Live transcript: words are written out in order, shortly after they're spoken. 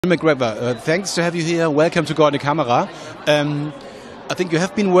Ewan McGregor, thanks to have you here. Welcome to Goldene Kamera. I think you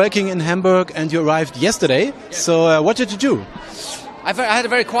have been working in Hamburg and you arrived yesterday. So what did you do? I had a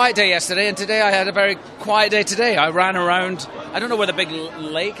very quiet day yesterday, and today I had a very quiet day today. I ran around, I don't know where the big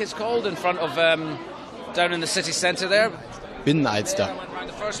lake is called, in front of, down in the city centre there. Binnenalster. I went around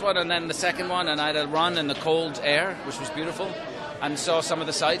the first one and then the second one, and I had a run in the cold air, which was beautiful, and saw some of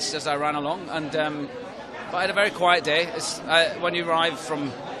the sights as I ran along. And but I had a very quiet day. When you arrive from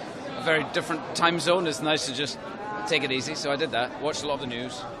a very different time zone, it's nice to just take it easy. So I did that. Watched a lot of the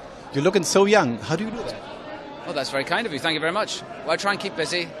news. You're looking so young. How do you do that? Oh, that's very kind of you. Thank you very much. Well, I try and keep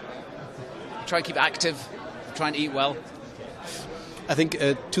busy. I try and keep active. I try and eat well. I think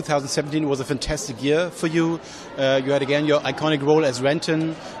 2017 was a fantastic year for you. You had again your iconic role as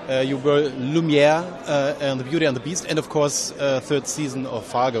Renton. You were Lumiere in The Beauty and the Beast, and of course third season of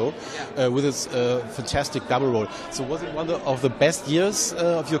Fargo with its fantastic double role. So was it one of the best years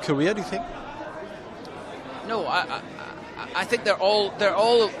of your career, do you think? No, I think they're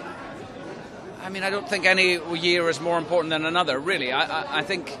all. I mean, I don't think any year is more important than another. Really, I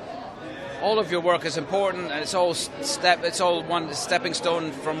think all of your work is important, and it's all one stepping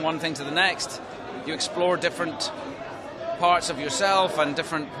stone from one thing to the next. You explore different parts of yourself and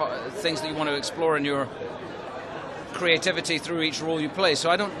different things that you want to explore in your creativity through each role you play.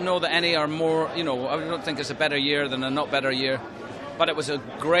 So I don't know that any are more. I don't think it's a better year than a not better year. But it was a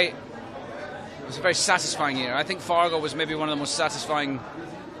very satisfying year. I think Fargo was maybe one of the most satisfying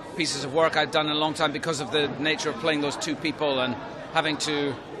pieces of work I've done in a long time because of the nature of playing those two people and having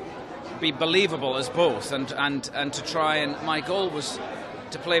to be believable as both and to try, and my goal was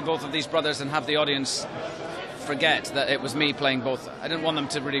to play both of these brothers and have the audience forget that it was me playing both. I didn't want them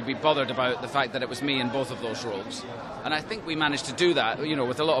to really be bothered about the fact that it was me in both of those roles, and I think we managed to do that,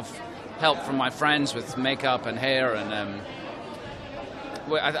 with a lot of help from my friends with makeup and hair, and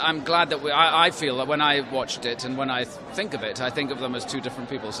I'm glad that I feel that when I watched it and when I think of it, I think of them as two different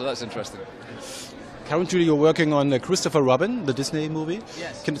people, so that's interesting. Currently you're working on Christopher Robin, the Disney movie.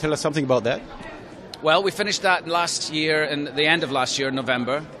 Yes. Can you tell us something about that? Well, we finished that last year, in the end of last year, in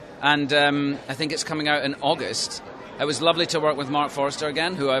November, and I think it's coming out in August. It was lovely to work with Mark Forrester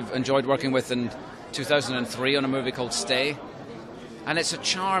again, who I've enjoyed working with in 2003 on a movie called Stay. And it's a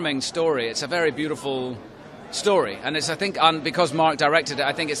charming story. It's a very beautiful story, and I think because Mark directed it,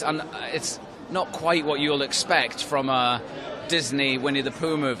 I think it's not quite what you'll expect from a Disney Winnie the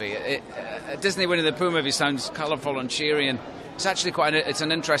Pooh movie. A Disney Winnie the Pooh movie sounds colourful and cheery, and it's actually it's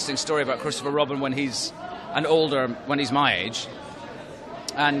an interesting story about Christopher Robin when he's when he's my age,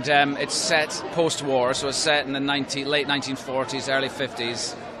 and it's set post-war, so it's set in the late 1940s, early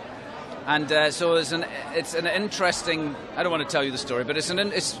 50s. And so it's an interesting. I don't want to tell you the story, but it's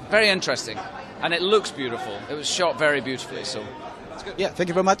very interesting, and it looks beautiful. It was shot very beautifully, so it's good. Yeah, thank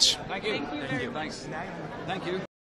you very much. Thank you. Thank you. Thanks. Thank you.